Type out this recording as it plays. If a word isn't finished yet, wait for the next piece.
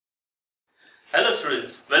Hello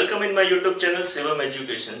students, welcome in my YouTube channel Shivam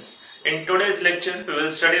Educations. In today's lecture, we will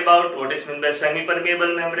study about what is meant by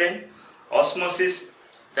semi-permeable membrane, osmosis,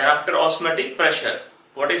 then after osmotic pressure,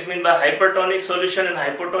 what is meant by hypertonic solution and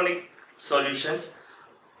hypotonic solutions,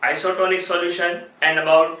 isotonic solution, and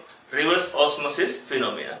about reverse osmosis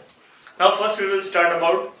phenomena. Now first we will start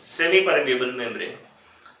about semi-permeable membrane.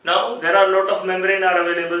 Now there are a lot of membrane are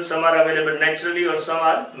available, some are available naturally or some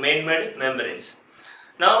are man-made membranes.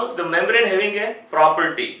 Now the membrane having a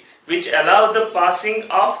property which allows the passing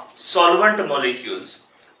of solvent molecules,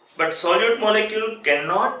 but solute molecule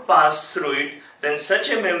cannot pass through it, then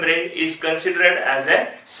such a membrane is considered as a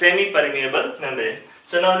semi-permeable membrane.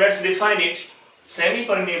 So now let's define it.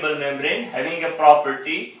 Semi-permeable membrane having a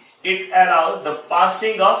property, it allows the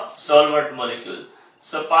passing of solvent molecule.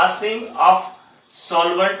 So passing of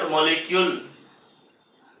solvent molecule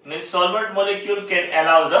means solvent molecule can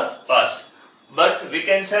allow the pass. But we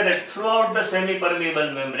can say that throughout the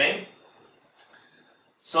semi-permeable membrane,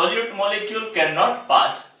 solute molecule cannot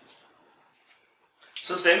pass.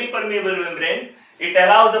 So semi-permeable membrane, it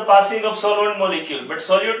allows the passing of solvent molecule, but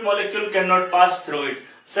solute molecule cannot pass through it.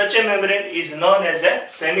 Such a membrane is known as a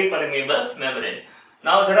semi-permeable membrane.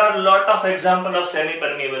 Now there are a lot of examples of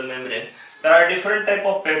semi-permeable membrane. There are different type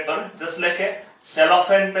of paper, just like a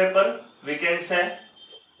cellophane paper, we can say.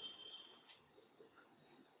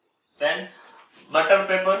 Then butter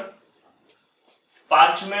paper,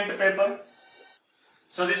 parchment paper.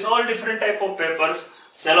 So these all different type of papers,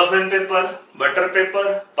 cellophane paper, butter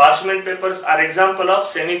paper, parchment papers are example of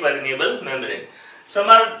semi-permeable membrane. Some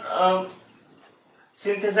are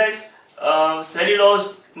synthesized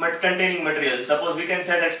cellulose containing material. Suppose we can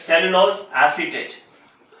say that cellulose acetate.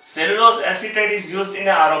 Cellulose acetate is used in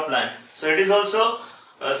a RO plant. So it is also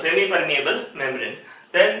a semi-permeable membrane.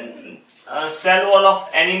 Then cell wall of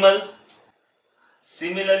animal.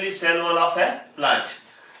 Similarly, cell wall of a plant.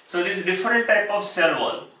 So this different type of cell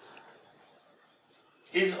wall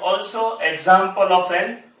is also example of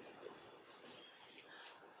an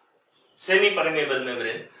semi-permeable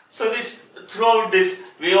membrane. So this throughout this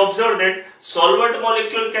we observe that solvent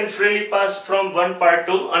molecule can freely pass from one part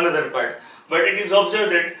to another part, but it is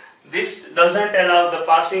observed that this doesn't allow the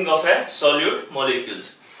passing of a solute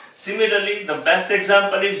molecules. Similarly, the best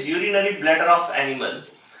example is urinary bladder of animal.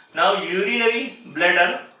 Now urinary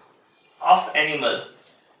bladder of animal,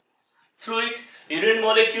 through it urine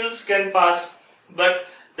molecules can pass, but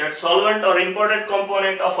that solvent or important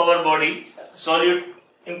component of our body, solute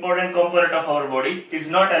important component of our body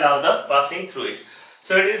is not allowed the passing through it.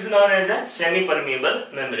 So it is known as a semi-permeable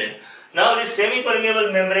membrane. Now this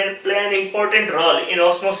semi-permeable membrane play an important role in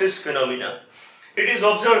osmosis phenomena. It is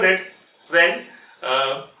observed that when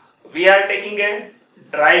we are taking a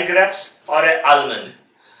dry grapes or an almond,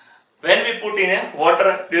 when we put in a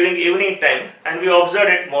water during evening time and we observe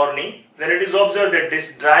it morning, then it is observed that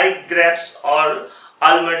this dry grapes or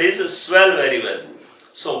almond is swell very well.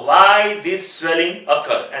 So why this swelling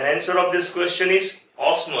occur? And answer of this question is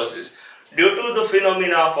osmosis. Due to the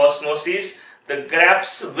phenomena of osmosis, the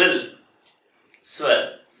grapes will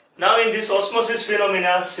swell. Now in this osmosis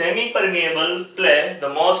phenomena, semi-permeable play the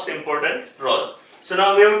most important role. So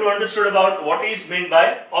now we have to understand about what is meant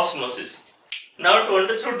by osmosis. Now to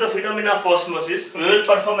understand the phenomena of osmosis, we will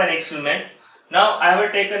perform an experiment. Now I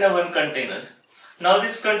have taken a one container. Now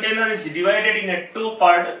this container is divided in a two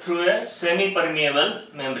part through a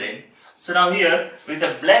semi-permeable membrane. So now here with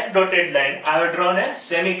a black dotted line, I have drawn a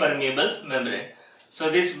semi-permeable membrane. So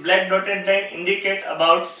this black dotted line indicate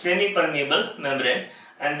about semi-permeable membrane,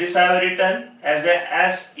 and this I have written as a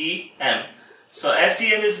SEM. So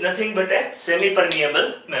SEM is nothing but a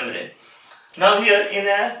semi-permeable membrane. Now here in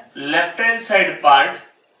a left hand side part,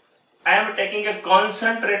 I am taking a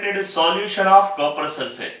concentrated solution of copper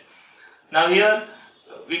sulfate. Now here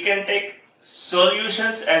we can take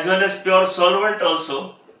solutions as well as pure solvent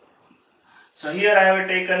also. So here I have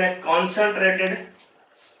taken a concentrated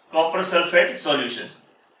copper sulfate solutions.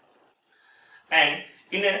 And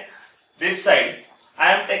in this side,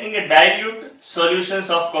 I am taking a dilute solutions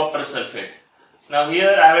of copper sulfate. Now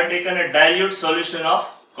here I have taken a dilute solution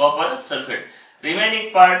of copper sulfate.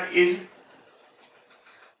 Remaining part is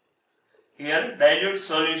here dilute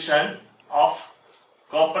solution of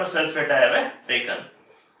copper sulfate I have taken.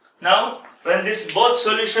 Now when these both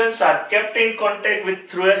solutions are kept in contact with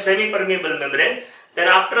through a semi-permeable membrane, then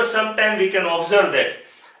after some time we can observe that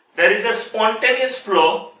there is a spontaneous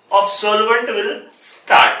flow of solvent will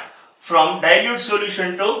start from dilute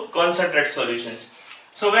solution to concentrate solutions.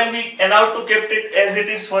 So when we allow to keep it as it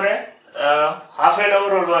is for a half an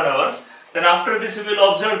hour or 1 hour, then after this we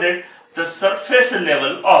will observe that the surface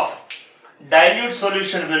level of dilute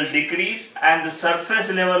solution will decrease and the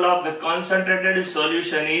surface level of the concentrated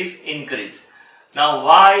solution is increased. Now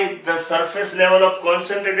why the surface level of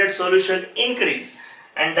concentrated solution increase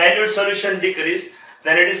and dilute solution decrease?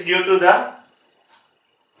 Then it is due to the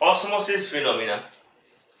osmosis phenomena.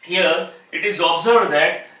 Here it is observed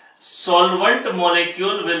that solvent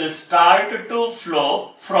molecule will start to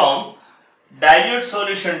flow from dilute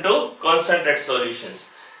solution to concentrated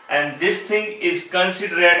solutions, and this thing is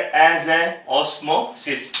considered as a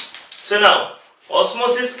osmosis. So now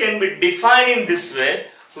osmosis can be defined in this way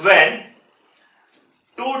when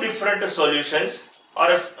two different solutions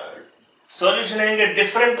or a solution having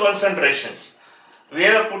different concentrations, we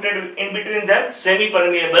have put it in between them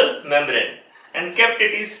semi-permeable membrane and kept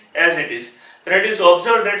it is as it is. Then it is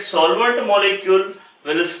observed that solvent molecule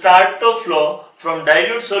will start to flow from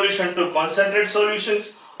dilute solution to concentrated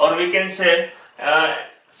solutions, or we can say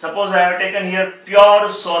suppose I have taken here pure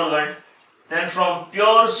solvent, then from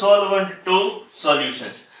pure solvent to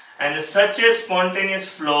solutions, and such a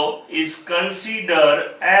spontaneous flow is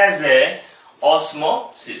considered as a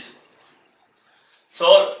osmosis.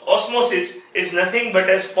 So osmosis is nothing but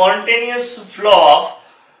a spontaneous flow of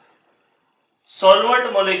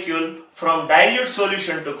solvent molecule from dilute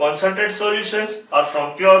solution to concentrated solutions or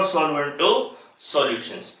from pure solvent to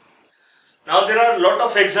solutions. Now there are a lot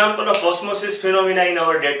of examples of osmosis phenomena in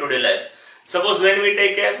our day-to-day life. Suppose when we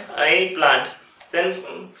take any plant, then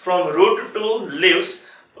from root to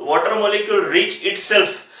leaves, water molecule reach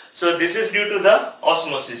itself. So this is due to the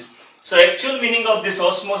osmosis. So actual meaning of this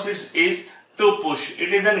osmosis is to push.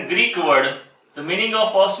 It is a Greek word. The meaning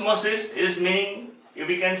of osmosis is meaning,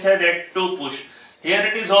 we can say that to push. Here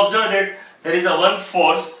it is observed that there is a one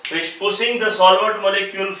force which pushing the solvent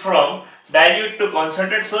molecule from dilute to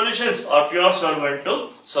concentrated solutions or pure solvent to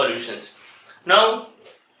solutions. Now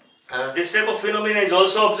this type of phenomena is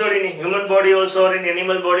also observed in human body also, or in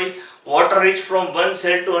animal body. Water reach from one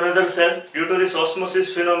cell to another cell due to this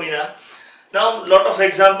osmosis phenomena. Now lot of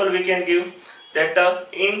example we can give that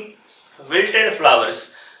in wilted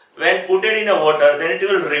flowers, when put in a water, then it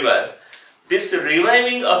will revive. This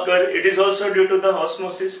reviving occur, it is also due to the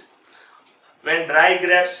osmosis. When dry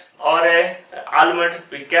grapes or a almond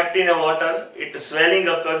we kept in a water, it swelling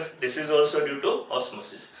occurs. This is also due to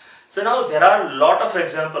osmosis. So now there are a lot of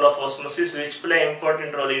examples of osmosis which play an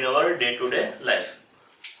important role in our day-to-day life.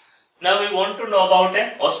 Now we want to know about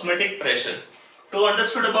osmotic pressure. To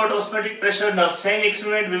understand about osmotic pressure, now same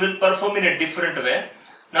experiment we will perform in a different way.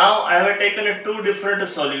 Now I have taken two different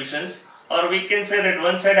solutions, or we can say that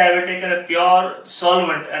one side I have taken a pure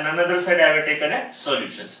solvent and another side I have taken a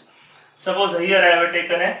solutions. Suppose here I have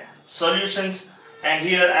taken a solutions and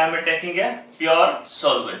here I am taking a pure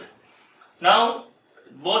solvent. Now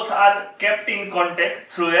both are kept in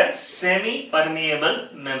contact through a semi-permeable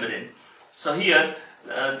membrane. So here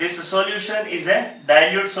this solution is a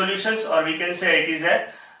dilute solutions, or we can say it is a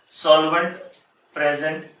solvent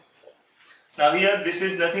present. Now here this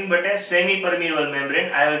is nothing but a semi-permeable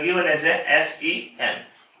membrane. I have given as a SEM.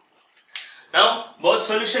 Now both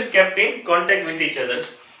solution kept in contact with each other.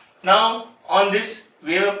 Now on this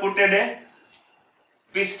we have put a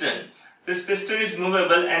piston. This piston is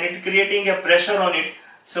movable and it creating a pressure on it.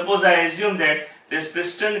 Suppose I assume that this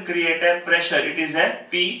piston create a pressure. It is a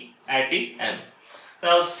P at M.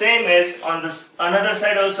 Now same as on this another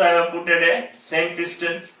side also I have put a same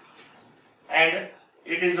pistons, and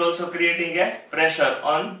it is also creating a pressure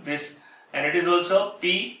on this, and it is also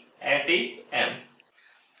P at M.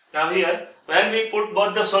 Now here when we put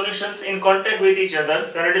both the solutions in contact with each other,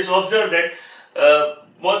 then it is observed that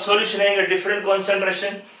both solution having a different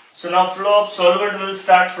concentration. So now flow of solvent will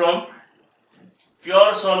start from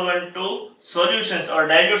pure solvent to solutions or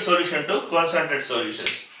dilute solution to concentrated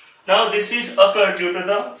solutions. Now this is occurred due to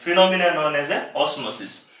the phenomena known as a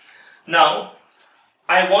osmosis. Now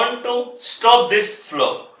I want to stop this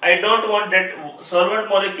flow. I don't want that solvent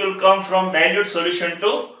molecule come from dilute solution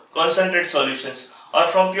to concentrated solutions or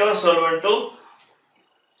from pure solvent to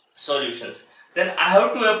solutions. Then I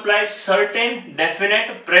have to apply certain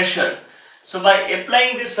definite pressure. So by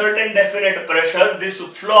applying this certain definite pressure, this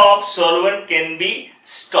flow of solvent can be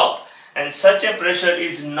stopped, and such a pressure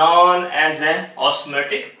is known as a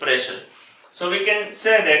osmotic pressure. So we can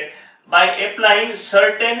say that by applying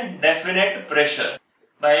certain definite pressure,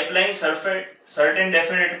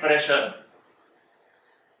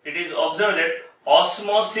 it is observed that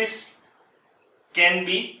osmosis can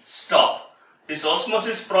be stopped. This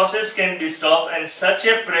osmosis process can be stopped, and such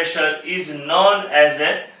a pressure is known as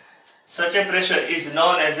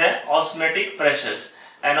osmotic pressures,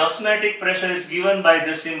 and osmotic pressure is given by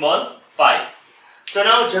the symbol phi. So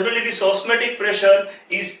now generally this osmotic pressure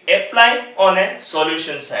is applied on a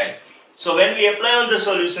solution side. So when we apply on the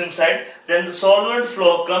solution side, then the solvent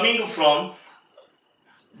flow coming from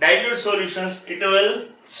dilute solutions, it will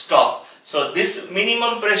stop. So this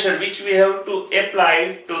minimum pressure which we have to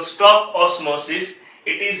apply to stop osmosis,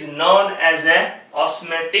 it is known as a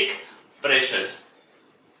osmotic pressures.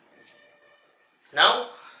 Now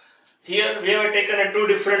here we have taken two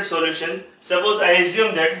different solutions. Suppose I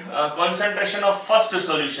assume that concentration of first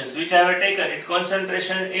solutions which I have taken, its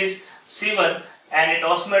concentration is C1 and its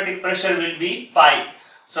osmotic pressure will be pi.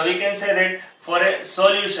 So we can say that for a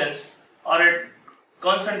solutions or a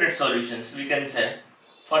concentrate solutions, we can say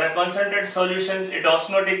for a concentrate solutions its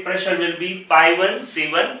osmotic pressure will be pi 1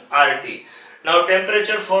 C1 RT. Now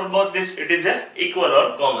temperature for both this, it is equal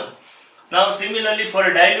or common. Now similarly for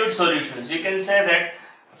a dilute solutions, we can say that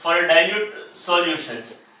for a dilute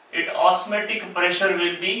solutions, its osmotic pressure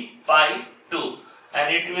will be pi 2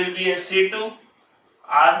 and it will be a C2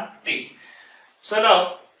 RT. So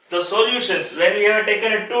now the solutions, when we have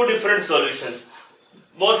taken two different solutions,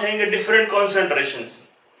 both having a different concentrations,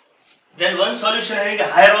 then one solution having a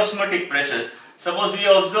higher osmotic pressure. Suppose we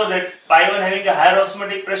observe that pi 1 having a higher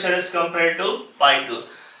osmotic pressure as compared to pi 2.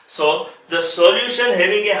 So the solution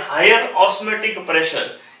having a higher osmotic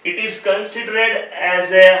pressure, it is considered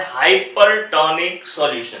as a hypertonic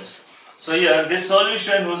solutions. So here this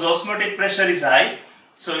solution whose osmotic pressure is high,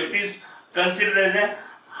 so it is considered as a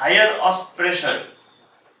higher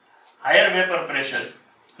vapor pressures.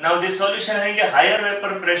 Now this solution having a higher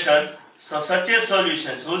vapor pressure, so such a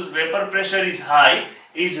solutions whose vapor pressure is high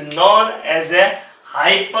is known as a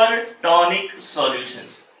hypertonic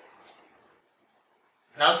solutions.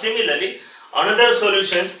 Now similarly, another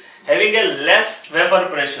solutions having a less vapor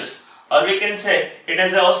pressures, or we can say it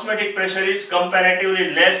has a osmotic pressure is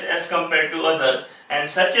comparatively less as compared to other, and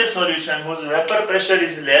such a solution whose vapor pressure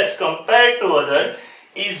is less compared to other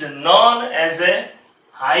is known as a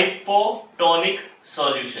hypotonic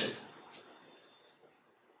solutions.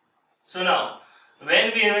 So now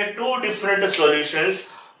when we have two different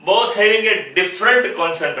solutions, both having a different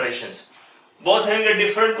concentrations,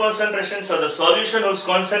 so the solution whose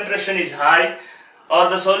concentration is high or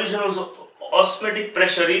the solution whose osmotic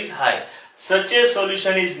pressure is high, such a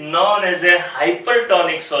solution is known as a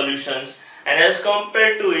hypertonic solutions, and as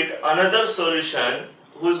compared to it another solution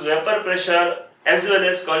whose vapor pressure as well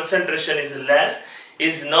as concentration is less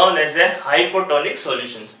is known as a hypotonic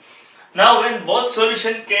solutions. Now when both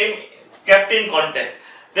solutions kept in contact,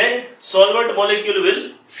 then solvent molecule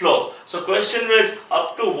will flow. So question was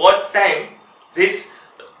up to what time this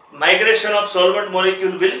migration of solvent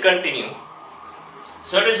molecule will continue.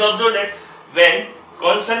 So it is observed that when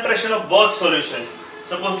concentration of both solutions,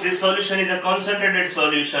 suppose this solution is a concentrated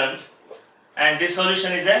solutions and this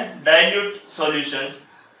solution is a dilute solutions,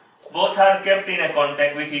 both are kept in a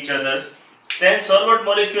contact with each others, then solvent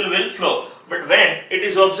molecule will flow. But when it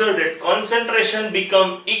is observed that concentration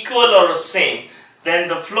become equal or same, then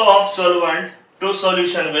the flow of solvent to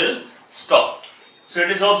solution will stop. So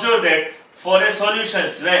it is observed that for a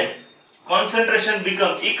solutions when concentration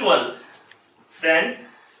become equal, then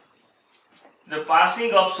the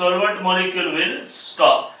passing of solvent molecule will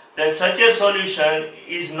stop. Then such a solution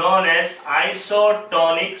is known as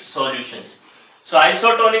isotonic solutions. So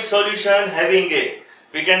isotonic solution having a,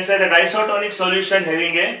 we can say that isotonic solution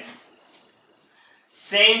having a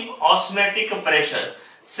same osmotic pressure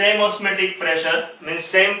means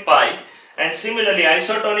same pi, and similarly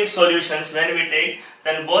isotonic solutions when we take,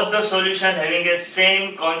 then both the solution having a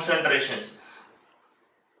same concentrations.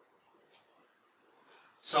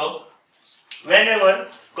 So whenever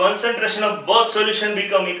concentration of both solution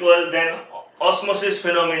become equal, then osmosis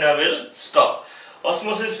phenomena will stop.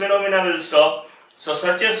 So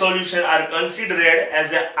such a solution are considered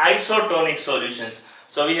as a isotonic solutions.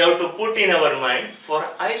 So we have to put in our mind, for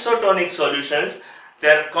isotonic solutions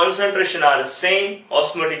their concentration are same,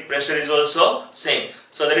 osmotic pressure is also same.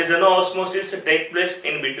 So there is no osmosis take place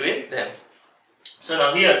in between them. So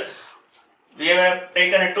now here we have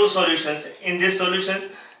taken two solutions. In these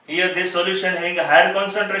solutions, here this solution having a higher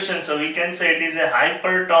concentration, so we can say it is a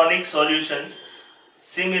hypertonic solutions.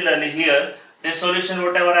 Similarly here this solution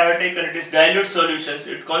whatever I have taken, it is dilute solutions,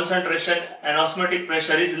 its concentration and osmotic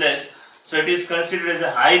pressure is less, so it is considered as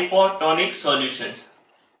a hypotonic solutions.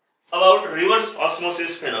 About reverse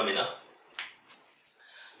osmosis phenomena.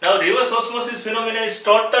 Now reverse osmosis phenomena is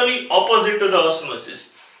totally opposite to the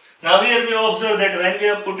osmosis. Now here we observe that when we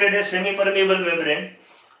have put a semi-permeable membrane,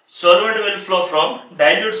 solvent will flow from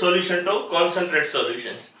dilute solution to concentrate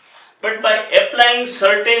solutions. But by applying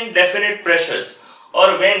certain definite pressures,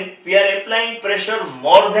 or when we are applying pressure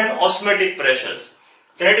more than osmotic pressures,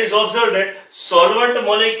 then it is observed that solvent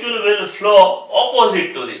molecule will flow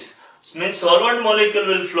opposite to this. It means solvent molecule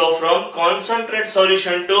will flow from concentrate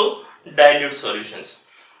solution to dilute solutions.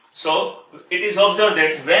 So it is observed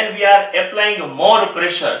that when we are applying more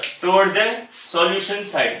pressure towards a solution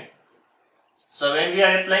side, so when we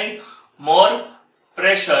are applying more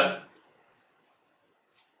pressure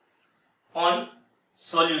on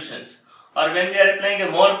solutions, or when we are applying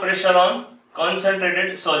a more pressure on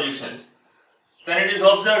concentrated solutions, then it is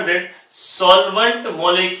observed that solvent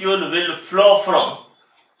molecule will flow from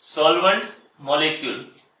solvent molecule.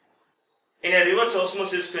 In a reverse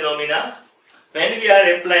osmosis phenomena, when we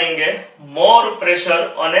are applying a more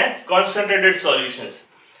pressure on a concentrated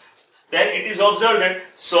solutions, then it is observed that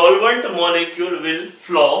solvent molecule will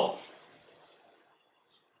flow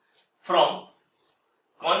from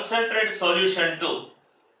concentrated solution to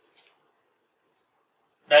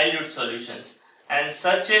dilute solutions, and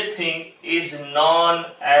such a thing is known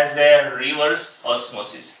as a reverse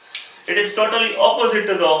osmosis. It is totally opposite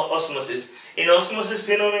to the osmosis. In osmosis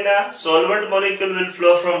phenomena, solvent molecule will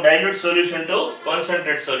flow from dilute solution to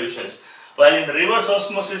concentrated solutions, while in reverse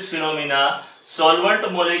osmosis phenomena,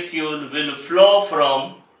 solvent molecule will flow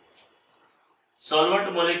from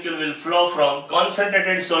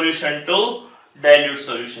concentrated solution to dilute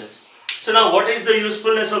solutions. So now what is the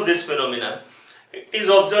usefulness of this phenomena? It is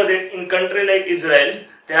observed that in country like Israel,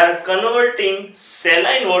 they are converting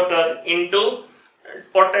saline water into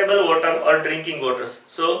potable water or drinking waters.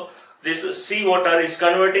 So this sea water is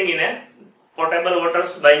converting in a potable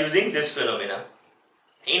waters by using this phenomena.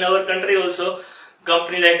 In our country also,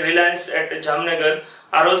 company like Reliance at Jamnagar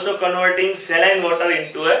are also converting saline water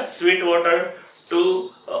into a sweet water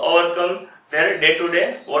to overcome their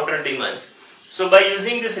day-to-day water demands. So by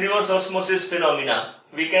using this reverse osmosis phenomena,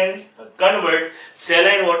 we can convert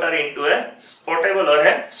saline water into a potable or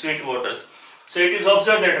a sweet waters. So it is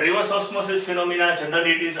observed that reverse osmosis phenomena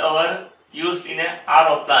generally it is used in a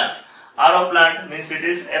RO plant. RO plant means it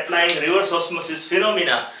is applying reverse osmosis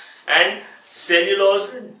phenomena and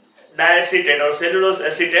cellulose diacetate or cellulose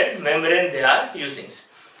acetate membrane they are using.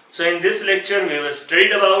 So in this lecture we have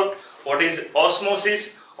studied about what is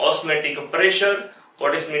osmosis, osmotic pressure,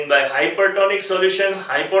 what is meant by hypertonic solution,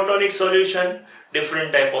 hypotonic solution,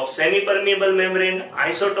 different type of semi-permeable membrane,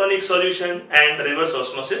 isotonic solution and reverse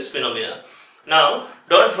osmosis phenomena. Now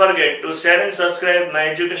don't forget to share and subscribe my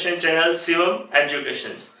education channel Shivam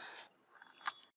Educations.